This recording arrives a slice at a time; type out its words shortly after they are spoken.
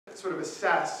sort of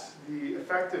assess the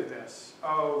effectiveness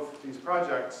of these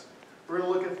projects, we're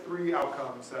going to look at 3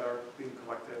 outcomes that are being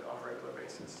collected on a regular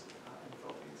basis in the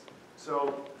Philippines.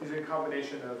 So these are a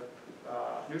combination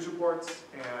of news reports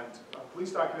and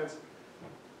police documents.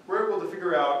 We're able to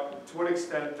figure out to what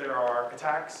extent there are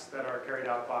attacks that are carried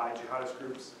out by jihadist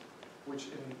groups, which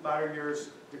in latter years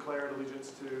declared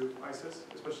allegiance to ISIS,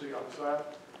 especially Abu Sayyaf.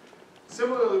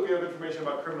 Similarly, we have information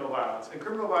about criminal violence. And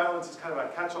criminal violence is kind of a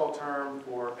catch-all term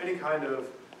for any kind of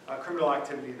criminal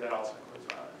activity that also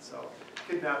includes violence. So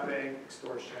kidnapping,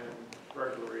 extortion,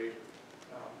 burglary,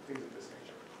 things of this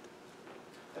nature.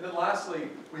 And then lastly,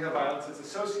 we have violence that's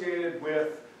associated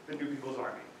with the New People's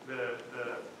Army, the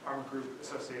armed group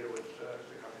associated with the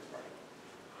Communist Party.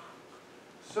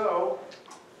 So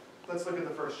let's look at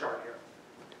the first chart here.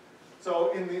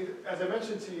 So as I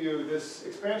mentioned to you, this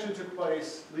expansion took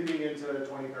place leading into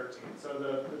 2013. So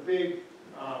the big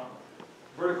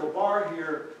vertical bar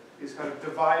here is kind of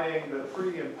dividing the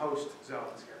pre and post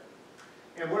zones here.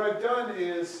 And what I've done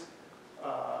is,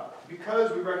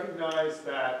 because we recognize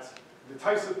that the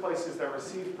types of places that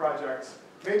received projects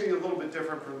may be a little bit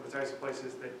different from the types of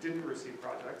places that didn't receive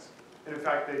projects. And in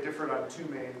fact, they differed on 2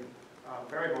 main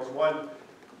variables. One,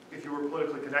 if you were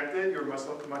politically connected, you were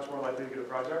much more likely to get a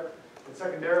project. And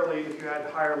secondarily, if you had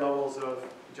higher levels of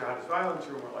jihadist violence,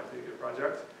 you were more likely to get a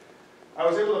project. I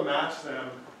was able to match them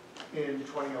in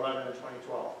 2011 and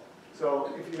 2012.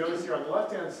 So if you notice here on the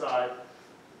left-hand side,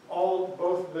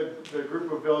 both the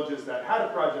group of villages that had a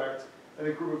project and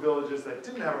the group of villages that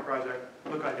didn't have a project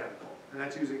look identical. And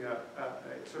that's using a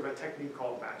sort of a technique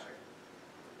called matching.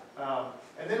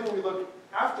 And then when we look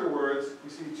afterwards,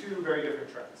 we see 2 very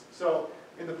different trends. So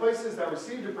in the places that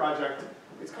received a project,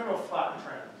 it's kind of a flat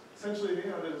trend. Essentially,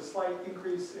 there's a slight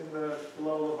increase in the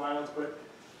level of violence, but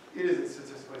it isn't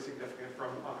statistically significant from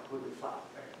a completely flat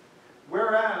thing.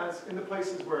 Whereas in the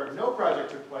places where no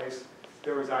project took place,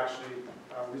 there was actually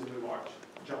a reasonably large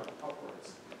jump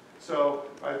upwards. So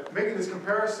by making this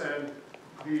comparison,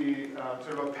 the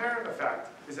sort of apparent effect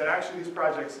is that actually these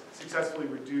projects successfully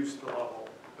reduced the level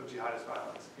of jihadist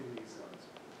violence in these zones.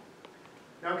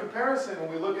 Now in comparison,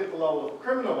 when we look at the level of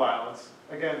criminal violence,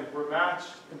 again, we're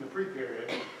matched in the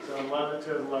pre-period. So in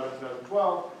 2011,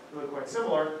 2012, they look quite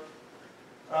similar.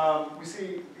 We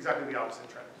see exactly the opposite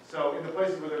trend. So in the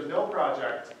places where there's no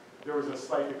project, there was a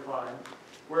slight decline.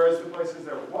 Whereas the places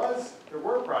there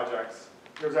were projects,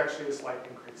 there was actually a slight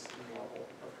increase in the level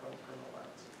of criminal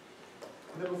violence.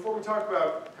 And then before we talk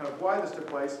about kind of why this took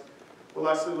place, we'll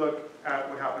lastly look at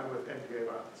what happened with NPA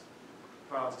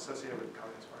violence associated with the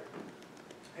Communist Party.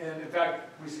 And in fact,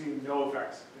 we see no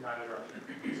effects in either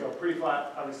direction. So pretty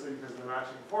flat, obviously, because of the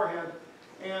matching beforehand,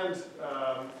 and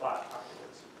flat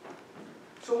afterwards.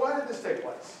 So why did this take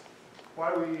place?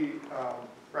 Why do we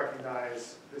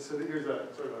recognize this? So here's a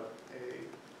sort of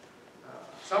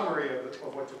a summary of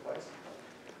what took place.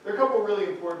 There are a couple of really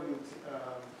important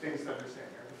things to understand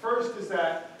here. The first is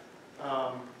that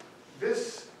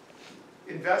this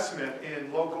investment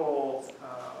in local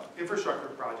infrastructure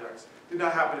projects did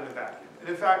not happen in a vacuum. And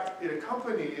in fact, it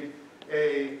accompanied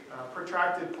a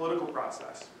protracted political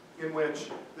process in which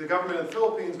the government of the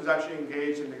Philippines was actually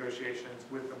engaged in negotiations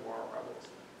with the Moro rebels.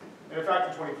 And in fact,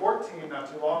 in 2014,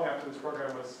 not too long after this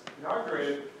program was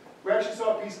inaugurated, we actually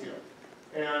saw a peace deal.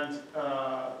 And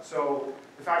so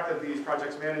the fact that these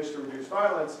projects managed to reduce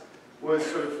violence was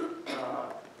sort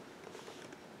of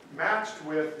matched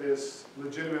with this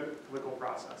legitimate political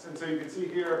process. And so you can see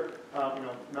here,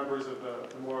 members of the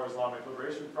Moro Islamic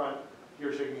Liberation Front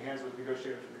here shaking hands with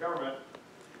negotiators from the government.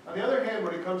 On the other hand,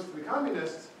 when it comes to the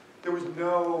communists, there was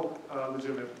no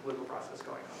legitimate political process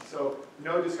going on. So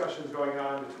no discussions going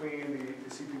on between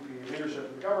the CPP leadership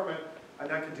and the government, and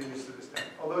that continues to this day.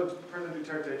 Although President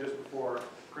Duterte just before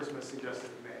Christmas suggested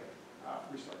he may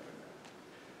restart doing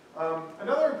that.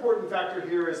 Another important factor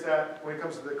here is that when it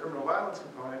comes to the criminal violence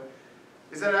component,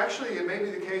 is that actually it may be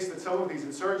the case that some of these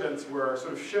insurgents were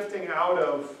sort of shifting out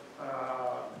of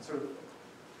sort of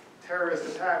terrorist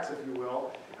attacks, if you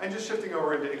will, and just shifting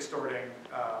over into extorting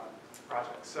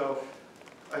projects. So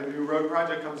a new road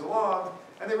project comes along,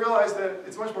 and they realize that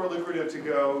it's much more lucrative to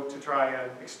go to try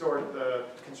and extort the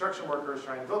construction workers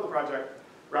trying to build the project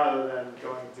rather than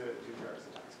going to do terrorist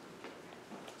attacks.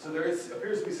 So there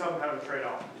appears to be some kind of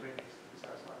trade-off between these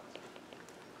types of violence.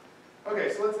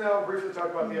 Okay, so let's now briefly talk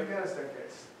about the Afghanistan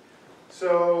case.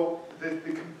 So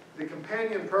the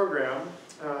companion program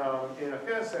in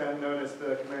Afghanistan, known as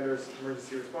the Commander's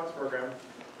Emergency Response Program,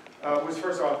 was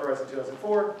first authorized in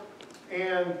 2004,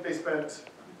 and they spent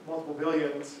multiple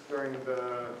billions during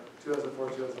the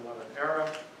 2004-2011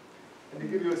 era. And to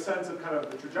give you a sense of kind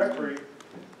of the trajectory,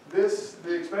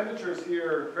 the expenditures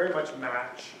here very much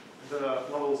match the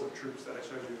levels of troops that I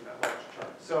showed you in that large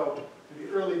chart. So in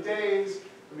the early days,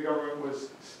 when the government was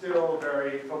still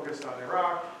very focused on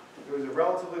Iraq, it was a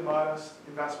relatively modest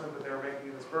investment that they were making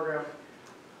in this program.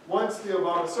 Once the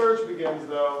Obama surge begins,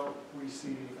 though, we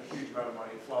see a huge amount of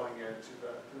money flowing into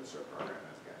the CERT program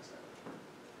in Afghanistan.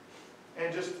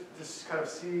 And just to kind of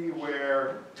see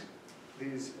where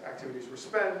these activities were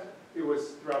spent, it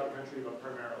was throughout the country, but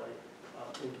primarily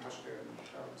in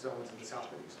Pashtun zones in the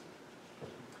south and east.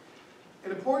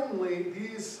 And importantly,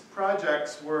 these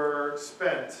projects were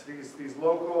spent, these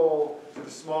local, sort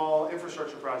of small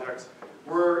infrastructure projects,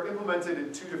 were implemented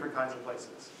in two different kinds of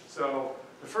places. So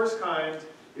the first kind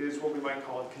is what we might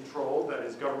call it controlled, that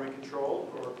is government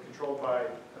controlled, or controlled by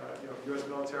US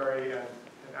military and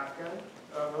Afghan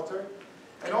military.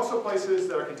 And also places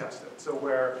that are contested, so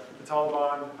where the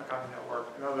Taliban, Haqqani Network,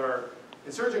 and other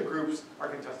insurgent groups are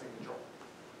contesting control.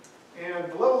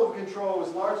 And the level of control was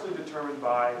largely determined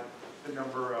by the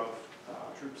number of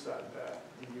troops that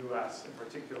the US in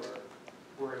particular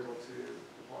were able to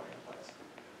deploy in place.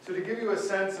 So to give you a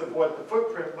sense of what the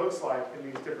footprint looks like in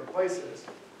these different places,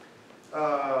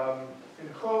 in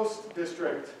Khost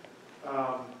district,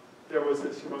 there was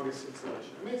this humongous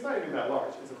installation. I mean, it's not even that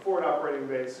large. It's a forward operating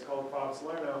base called Bob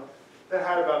Salerno that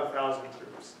had about 1,000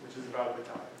 troops, which is about a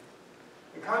battalion.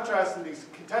 In contrast, in these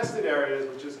contested areas,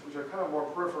 which are kind of more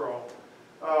peripheral,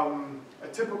 a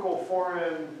typical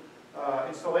foreign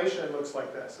installation looks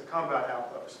like this, a combat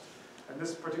outpost. And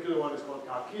this particular one is called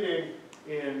Kalkiting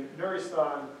in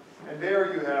Nuristan, and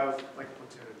there you have like a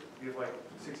platoon. You have like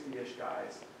 60-ish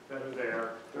guys that are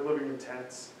there. They're living in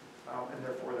tents, and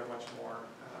therefore they're much more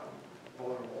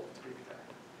vulnerable to being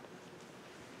attacked.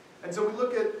 And so we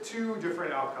look at two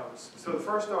different outcomes. So the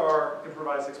first are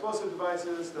improvised explosive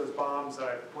devices, those bombs that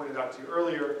I pointed out to you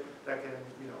earlier that can,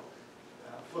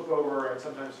 flip over and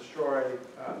sometimes destroy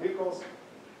vehicles.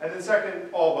 And then second,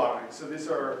 all bombings. So these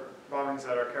are bombings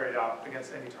that are carried out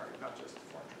against any target, not just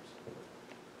foreign troops.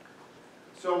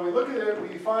 So when we look at it,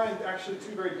 we find actually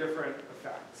two very different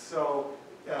effects. So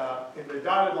in the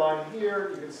dotted line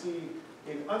here, you can see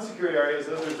in unsecured areas,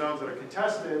 those are zones that are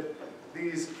contested,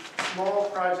 these small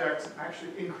projects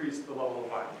actually increase the level of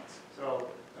violence. So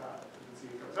you can see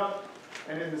it goes up.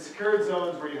 And in the secured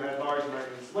zones where you had large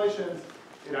American installations,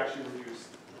 it actually reduced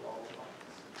the level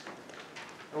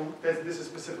of violence. And this is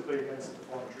specifically against the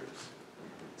foreign troops.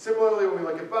 Similarly, when we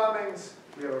look at bombings,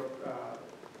 we have a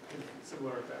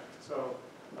similar effect. So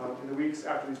in the weeks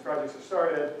after these projects are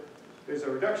started, there's a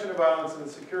reduction of violence in the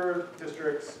secure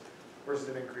districts versus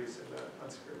an increase in the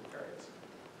unsecured areas.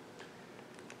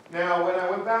 Now, when I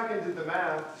went back and did the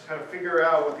math to kind of figure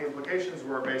out what the implications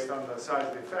were based on the size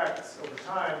of the effects over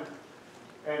time,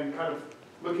 and kind of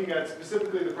looking at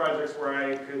specifically the projects where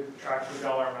I could track the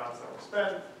dollar amounts that were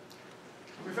spent,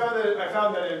 I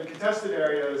found that in contested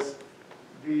areas,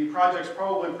 the projects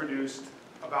probably produced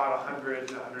about 100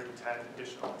 to 110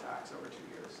 additional attacks over 2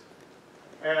 years.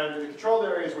 And in the controlled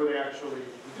areas where they actually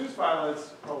reduced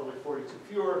violence, probably 42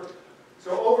 fewer.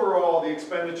 So overall, the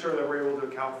expenditure that we're able to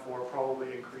account for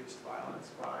probably increased violence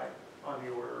by on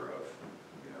the order of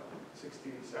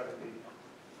 60, 70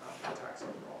 attacks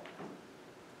overall.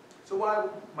 So why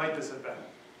might this have been?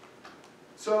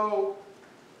 So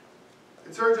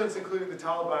insurgents, including the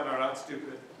Taliban, are not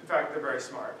stupid. In fact, they're very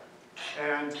smart.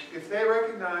 And if they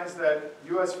recognize that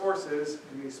US forces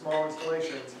in these small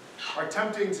installations are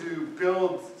attempting to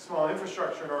build small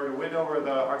infrastructure in order to win over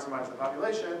the hearts and minds of the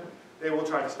population, they will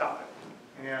try to stop it.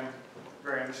 And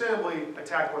very understandably,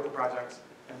 attack both the projects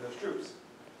and those troops.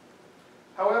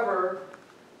 However,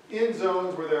 in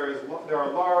zones where there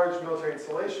are large military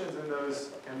installations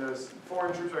and those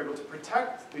foreign troops are able to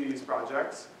protect these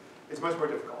projects, it's much more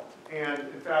difficult. And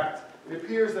in fact, it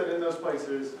appears that in those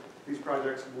places, these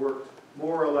projects worked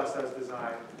more or less as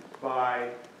designed by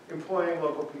employing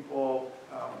local people,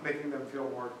 making them feel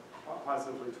more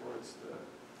positively towards the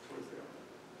government.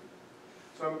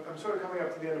 So I'm sort of coming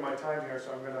up to the end of my time here,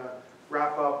 so I'm going to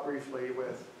wrap up briefly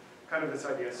with kind of this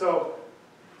idea. So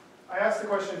I asked the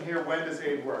question here, when does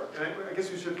aid work? And I guess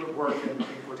we should put work in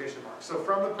quotation marks. So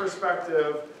from the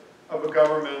perspective of a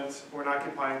government or an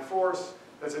occupying force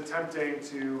that's attempting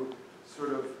to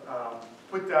sort of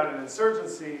put down an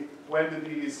insurgency, when do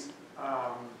these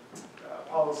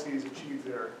policies achieve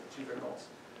their goals?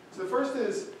 So the first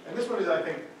is, and this one is, I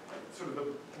think, sort of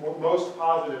the most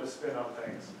positive spin on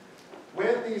things.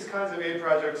 When these kinds of aid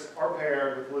projects are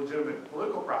paired with legitimate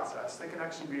political process, they can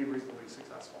actually be reasonably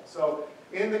successful. So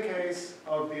in the case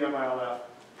of the MILF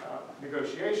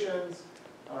negotiations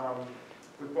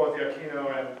with both the Aquino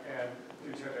and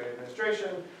Duterte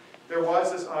administration, there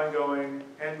was this ongoing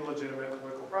and legitimate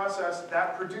political process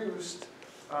that produced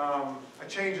a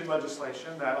change in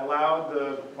legislation that allowed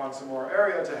the Bangsamoro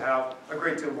area to have a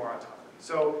great deal more autonomy.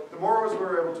 So the Moros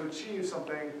were able to achieve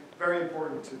something very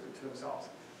important to themselves.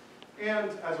 And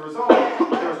as a result,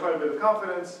 there was quite a bit of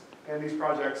confidence, and these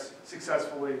projects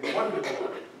successfully won the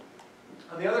war.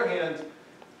 On the other hand,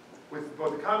 with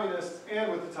both the communists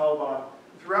and with the Taliban,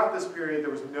 throughout this period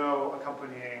there was no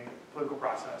accompanying political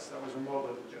process that was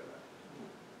remotely legitimate.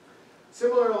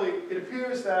 Similarly, it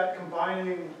appears that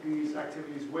combining these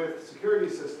activities with security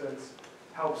assistance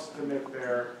helps to make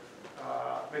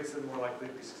makes them more likely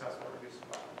to be successful in reducing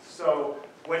violence. So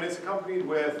when it's accompanied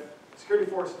with security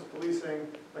forces, policing,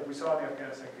 like we saw in the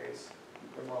Afghanistan case,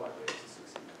 they're more likely to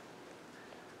succeed.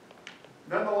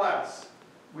 Nonetheless,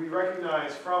 we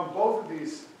recognize from both of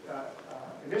these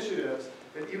initiatives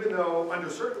that even though under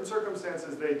certain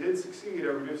circumstances they did succeed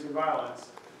at reducing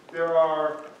violence, there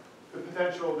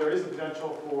is the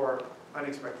potential for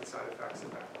unexpected side effects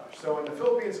and backlash. So in the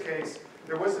Philippines case,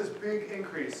 there was this big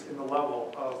increase in the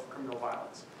level of criminal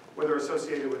violence, whether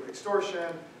associated with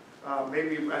extortion,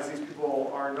 maybe as these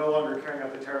people are no longer carrying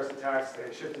out the terrorist attacks,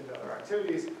 they shift into other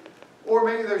activities, or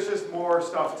maybe there's just more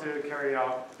stuff to carry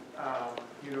out,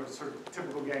 sort of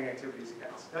typical gang activities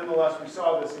against. Nonetheless, we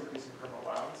saw this increase in criminal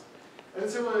violence. And then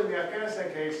similarly in the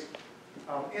Afghanistan case,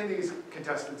 in these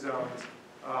contested zones,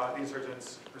 the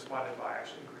insurgents responded by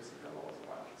actually increasing their levels of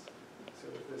violence. So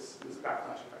this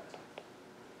backlash effect.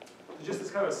 Just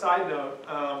as kind of a side note,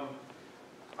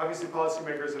 obviously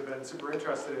policymakers have been super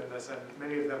interested in this, and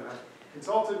many of them have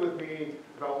consulted with me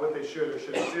about what they should or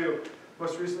shouldn't do.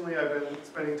 Most recently, I've been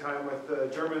spending time with the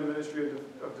German Ministry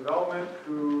of Development,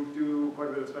 who do quite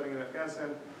a bit of spending in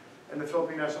Afghanistan, and the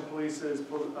Philippine National Police's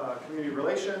Community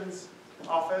Relations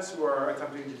Office, who are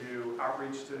attempting to do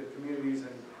outreach to communities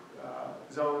and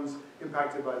zones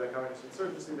impacted by the communist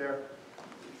insurgency there.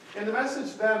 And the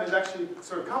message to them is actually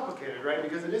sort of complicated, right?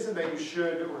 Because it isn't that you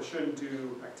should or shouldn't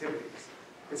do activities.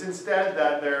 It's instead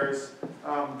that there's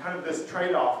kind of this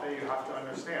trade-off that you have to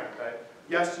understand, that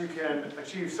yes, you can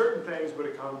achieve certain things, but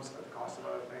it comes at the cost of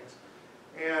other things.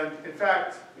 And in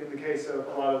fact, in the case of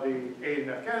a lot of the aid in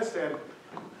Afghanistan,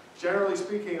 generally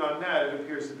speaking, on net, it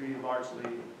appears to be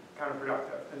largely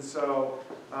counterproductive. And so,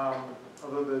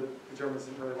 although the Germans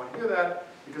didn't really want to hear that,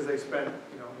 because they spent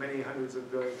many hundreds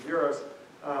of billions of euros,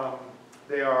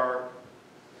 they are,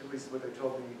 at least what they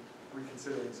told me,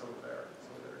 reconsidering some of their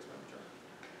expenditure.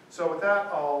 So with that,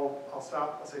 I'll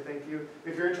stop. I'll say thank you.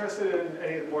 If you're interested in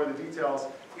any more of the details,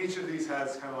 each of these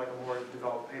has kind of like a more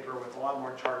developed paper with a lot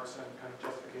more charts and kind of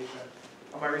justification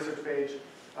on my research page.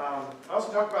 I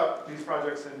also talk about these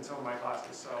projects in some of my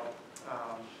classes. So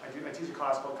I teach a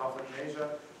class called Conflict in Asia,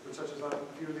 which touches on a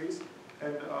few of these,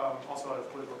 and also a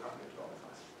political economy development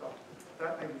class. So with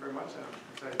that, thank you very much, and I'm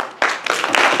excited.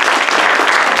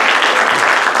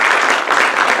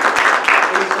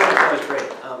 Thank you so much. That was great.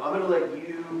 I'm going to let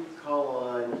you call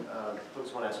on folks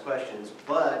who want to ask questions,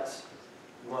 but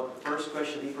we want the first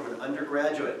question to be from an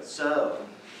undergraduate. So,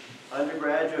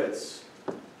 undergraduates,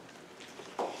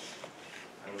 I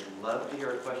would love to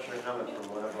hear a question or comment from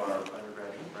one of our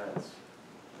undergraduate friends.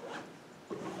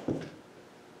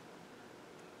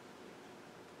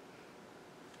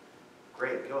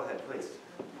 Great, go ahead, please.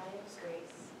 My name is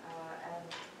Grace, and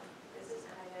this is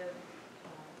kind of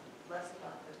less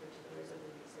about the particulars of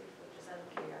the research, but just out of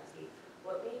curiosity,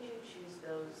 what made you choose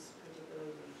those particular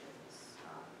regions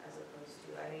as opposed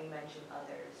to, I know you mentioned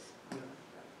others.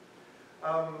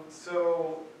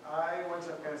 So I went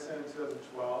to Afghanistan in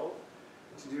 2012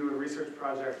 to do a research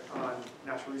project on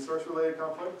natural resource related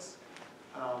conflicts.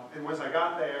 And once I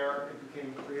got there, it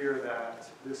became clear that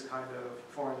this kind of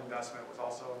foreign investment was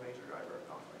also a major driver of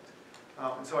conflict.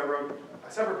 And so I wrote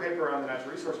a separate paper on the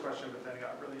natural resource question, but then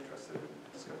got really interested in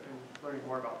learning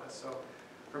more about this. So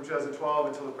from 2012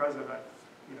 until the present, I've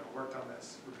worked on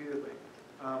this repeatedly.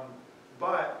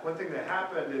 But one thing that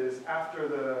happened is after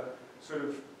the sort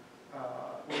of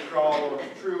withdrawal of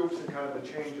troops and kind of the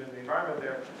change in the environment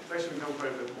there, it's actually become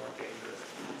quite a bit more dangerous,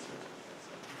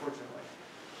 unfortunately.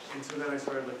 And so then I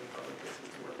started looking for other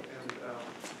places to work. And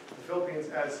the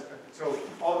Philippines, so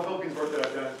all the Philippines work that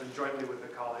I've done has been jointly with a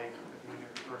colleague at the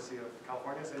University of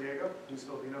California, San Diego, who's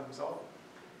Filipino himself.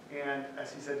 And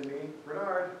as he said to me,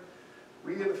 Renard,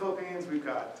 we in the Philippines, we've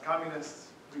got communists,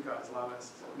 we've got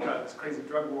Islamists, we've got this crazy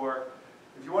drug war.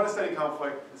 If you want to study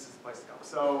conflict, this is the place to come.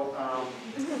 So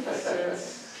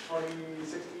since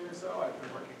 2016 or so, I've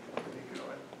been working with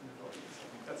NICO in the Philippines.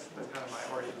 That's kind of my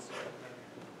origin story.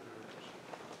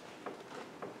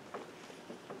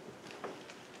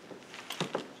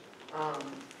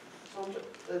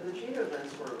 So the chain of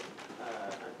events were,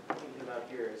 I think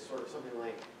is sort of something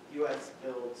like U.S.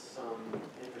 builds some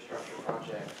infrastructure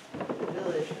project in a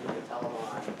village, and the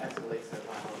Taliban escalates their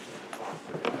violence in response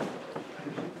to it.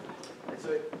 And so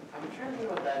I'm trying to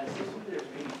think about that. It seems to me there's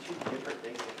maybe two different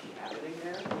things that keep happening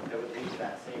there that would lead to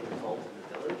that same result in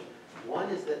the village. One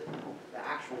is that the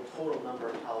actual total number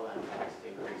of Taliban attacks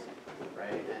is increasing,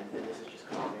 right? And this is just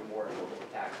causing more local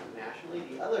attacks nationally.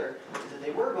 The other is that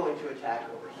they were going to attack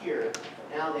over here.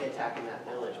 Now they attack in that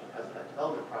village because of that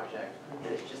development project,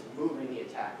 and it's just moving the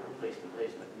attack from place to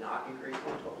place, but not increasing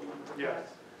the total number of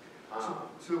attacks.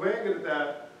 So the way I get at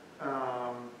that,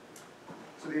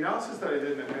 so the analysis that I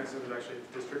did in Afghanistan was actually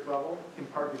at the district level, in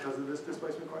part because of this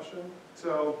displacement question.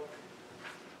 So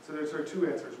there's sort of two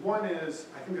answers. One is,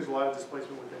 I think there's a lot of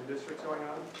displacement within districts going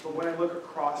on, but when I look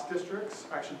across districts,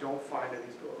 I actually don't find any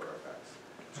spillover effects.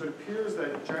 So it appears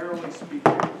that generally speaking,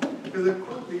 because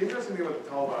the interesting thing about the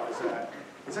Taliban is that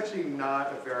it's actually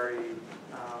not a very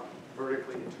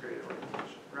vertically integrated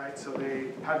organization, right? So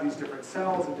they have these different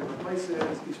cells in different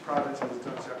places, each province has its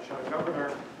own shadow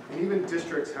governor, and even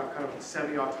districts have kind of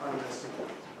semi-autonomous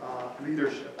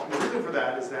leadership. And the reason for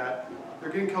that is that they're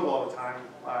getting killed all the time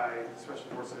by special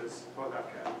forces, both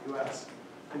Afghan and US.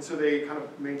 And so they kind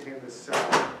of maintain this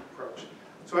cell approach.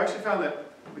 So I actually found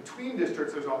that between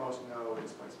districts, there's almost no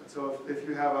displacement. So if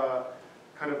you have a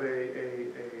kind of a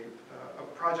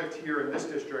project here in this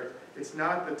district, it's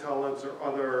not the Talibs or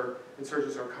other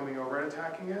insurgents are coming over and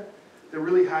attacking it. There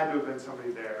really had to have been somebody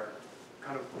there,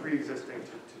 kind of pre-existing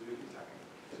to do the attacking.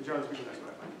 So John, speaking, that's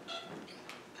what I find.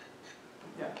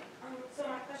 Yeah. So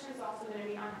my question is also going to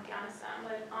be on Afghanistan,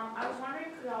 but I was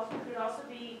wondering, could it also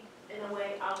be, in a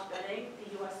way, outbidding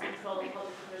the U.S. control of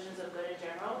public provisions of good in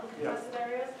general in contested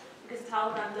areas? Because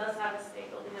Taliban does have a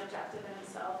state-building objective in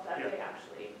itself that they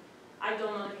actually, I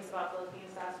don't know the case about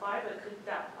Philippines, that's why, but could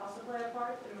that also play a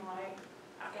part in why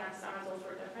Afghanistan results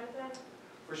were different then?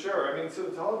 For sure. I mean, so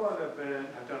the Taliban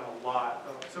have done a lot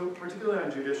of, so particularly on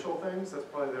judicial things, that's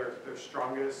probably their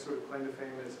strongest sort of claim to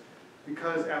fame is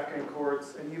because Afghan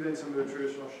courts and even some of the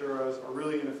traditional shuras are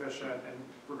really inefficient and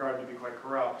regarded to be quite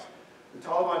corrupt. The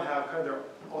Taliban have kind of their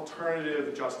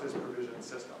alternative justice provision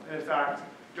system. And in fact,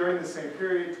 during the same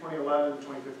period, 2011 to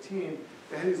 2015,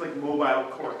 they had these like mobile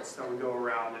courts that would go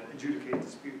around and adjudicate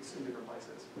disputes in different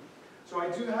places. So I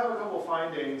do have a couple of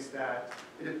findings that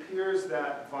it appears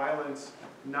that violence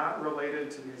not related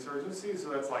to the insurgency, so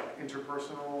that's like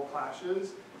interpersonal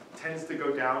clashes, tends to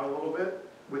go down a little bit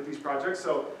with these projects.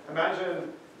 So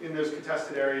imagine in those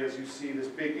contested areas you see this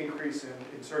big increase in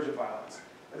insurgent violence.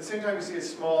 At the same time you see a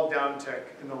small downtick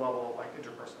in the level of like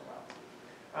interpersonal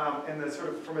violence. And the sort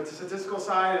of, from a statistical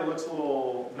side, it looks a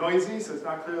little noisy, so it's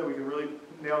not clear that we can really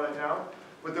nail that down.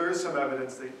 But there is some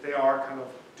evidence that they are kind of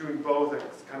doing both a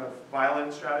kind of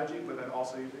violent strategy, but then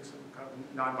also using some kind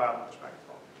of non-violent perspective as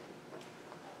well.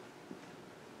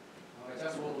 I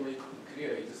just want to make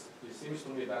clear, it seems to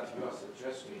me that you are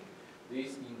suggesting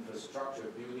this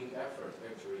infrastructure building effort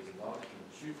actually is not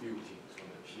contributing to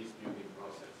the peace building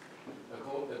process.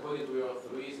 According to your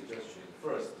three suggestions,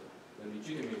 first, the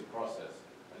legitimate process,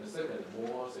 and the second,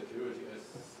 more security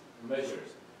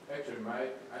measures. Actually,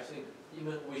 I think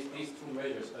even with these two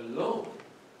measures alone,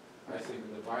 I think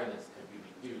the violence can be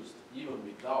reduced even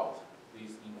without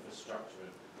this infrastructure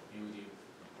building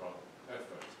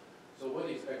effort. So what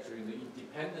is actually the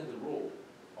independent role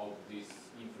of this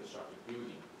infrastructure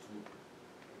building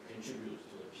to contribute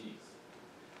to the peace?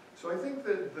 So I think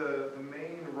that the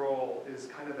main role is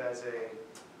kind of as a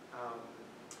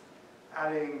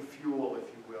adding fuel, if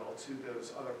you will, to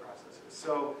those other processes.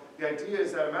 So the idea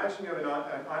is that imagine you have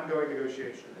an ongoing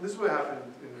negotiation, and this is what happened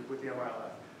with the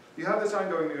MILF. You have this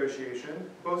ongoing negotiation,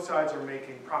 both sides are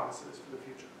making promises for the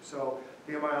future. So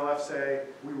the MILF say,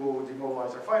 we will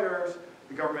demobilize our fighters,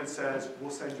 the government says, we'll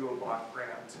send you a block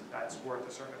grant that's worth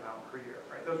a certain amount per year,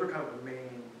 right? Those were kind of the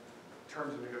main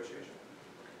terms of negotiation.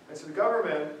 And so the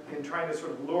government, in trying to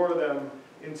sort of lure them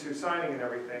into signing and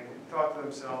everything, thought to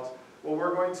themselves, well,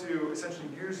 we're going to essentially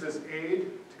use this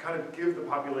aid to kind of give the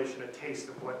population a taste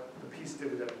of what the peace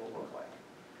dividend will look like.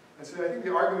 And so I think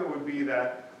the argument would be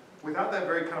that without that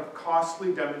very kind of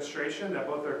costly demonstration that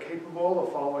both are capable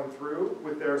of following through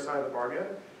with their side of the bargain,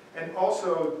 and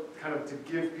also kind of to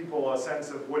give people a sense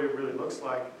of what it really looks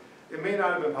like, it may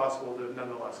not have been possible to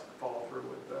nonetheless follow through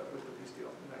with the peace deal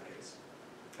in that case.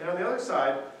 And on the other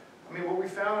side, I mean, what we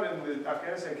found in the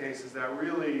Afghanistan case is that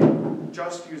really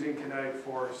just using kinetic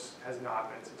force has not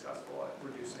been successful at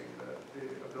reducing the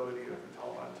ability of the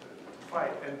Taliban to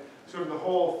fight. And sort of the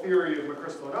whole theory of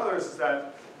McChrystal and others is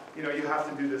that you have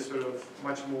to do this sort of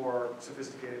much more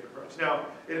sophisticated approach. Now,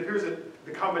 it appears that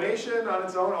the combination on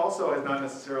its own also has not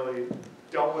necessarily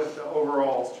dealt with the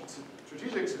overall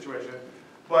strategic situation,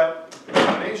 but the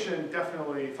combination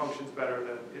definitely functions better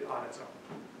than it on its own.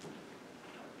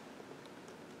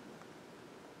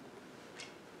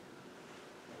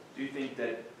 Do you think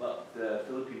that, well, the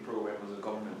Philippine program was a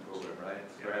government program, right?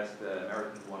 Yeah. Whereas the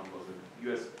American one was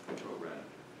a US program.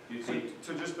 Do you think,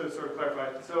 So just to sort of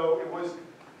clarify, so it was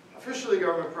officially a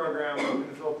government program in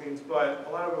the Philippines, but a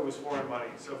lot of it was foreign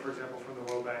money. So for example, from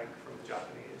the World Bank, from the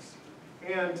Japanese.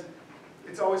 And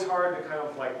it's always hard to kind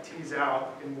of like tease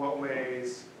out in what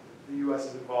ways the US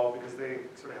is involved because they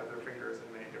sort of have their fingers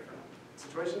in many different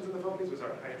situations in the Philippines.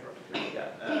 Sorry, I interrupted you.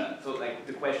 yeah, so like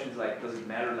the question is like, does it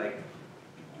matter like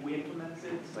who implements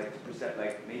it? Like to present,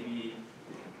 like maybe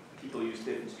people use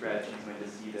different strategies when they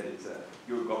see that it's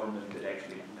your government that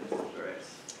actually implements it, whereas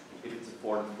if it's a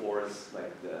foreign force,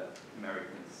 like the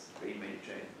Americans, they may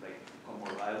change, like become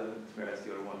more violent, whereas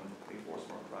the other one, they force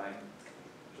more crime.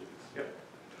 Yep.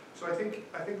 So I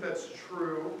think that's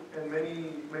true, and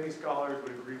many scholars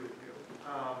would agree with you.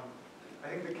 I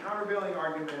think the countervailing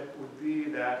argument would be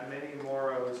that many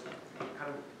Moros kind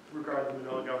of regard the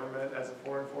Manila government as a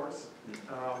foreign force,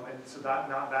 and so that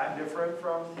not that different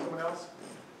from someone else.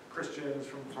 Christians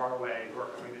from far away who are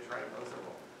coming to try to impose their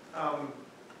will.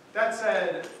 That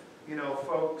said, you know,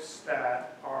 folks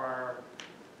that are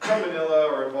from Manila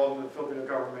or involved in the Filipino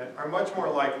government are much more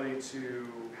likely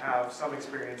to have some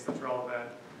experience that's relevant,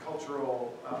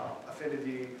 cultural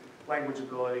affinity, language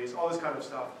abilities, all this kind of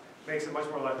stuff makes it much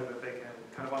more likely that they can,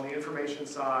 kind of on the information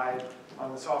side,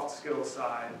 on the soft skills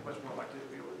side, much more likely to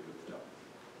be able to do the job.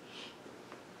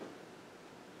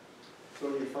 So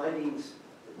your findings,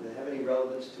 do they have any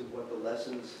relevance to what the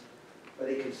lessons, are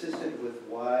they consistent with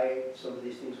why some of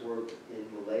these things worked in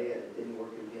Malaya and didn't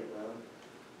work in Vietnam?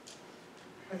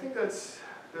 I think there's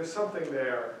something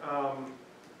there.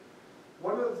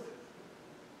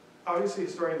 Obviously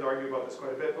historians argue about this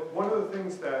quite a bit, but one of the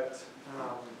things that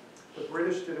the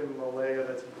British did in Malaya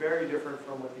that's very different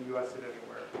from what the US did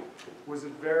anywhere was a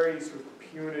very sort of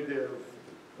punitive,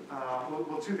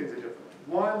 well, two things they did differently.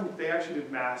 One, they actually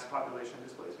did mass population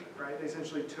displacement, right? They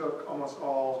essentially took almost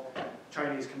all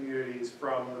Chinese communities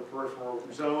from the peripheral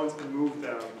zones and moved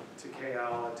them to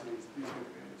KL and to these new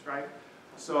communities, right?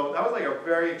 So that was like a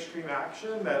very extreme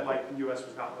action that like the US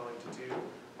was not willing to do,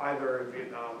 either in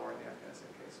Vietnam or in the Afghanistan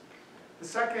case. The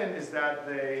second is that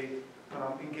they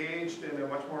engaged in a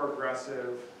much more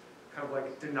aggressive kind of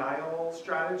like denial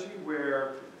strategy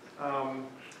where,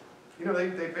 you know,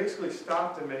 they basically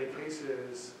stopped in many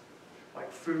cases like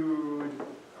food,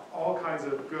 all kinds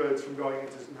of goods from going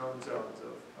into known zones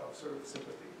of sort of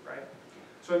sympathy, right?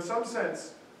 So in some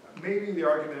sense, maybe the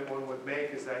argument one would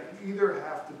make is that you either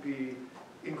have to be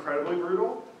incredibly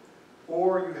brutal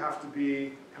or you have to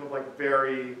be kind of like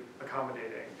very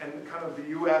accommodating. And kind of the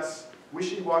US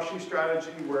wishy-washy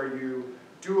strategy where you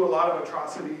do a lot of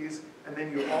atrocities and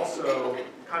then you also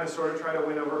kind of sort of try to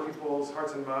win over people's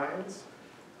hearts and minds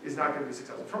is not going to be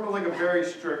successful. From like a very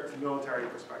strict military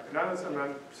perspective. I'm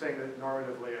not saying that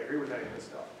normatively I agree with any of this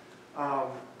stuff.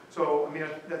 So, I mean,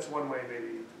 that's one way maybe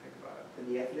to think about it. And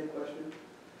the ethnic question?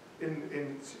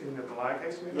 In the Malaya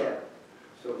case, you mean? Yeah.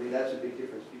 So, I mean, that's a big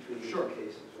difference between these Sure. two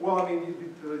cases. Well, I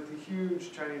mean, the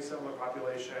huge Chinese settler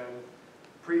population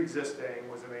pre-existing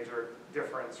was a major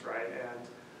difference, right?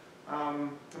 And,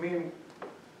 I mean,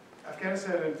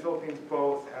 Afghanistan and Philippines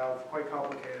both have quite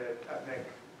complicated ethnic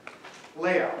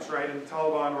layouts, right? And the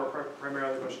Taliban were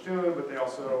primarily Pashtun, but they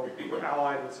also were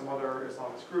allied with some other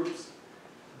Islamist groups.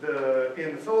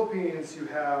 In the Philippines, you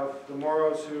have the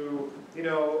Moros who, you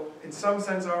know, in some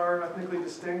sense are ethnically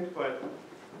distinct, but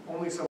only some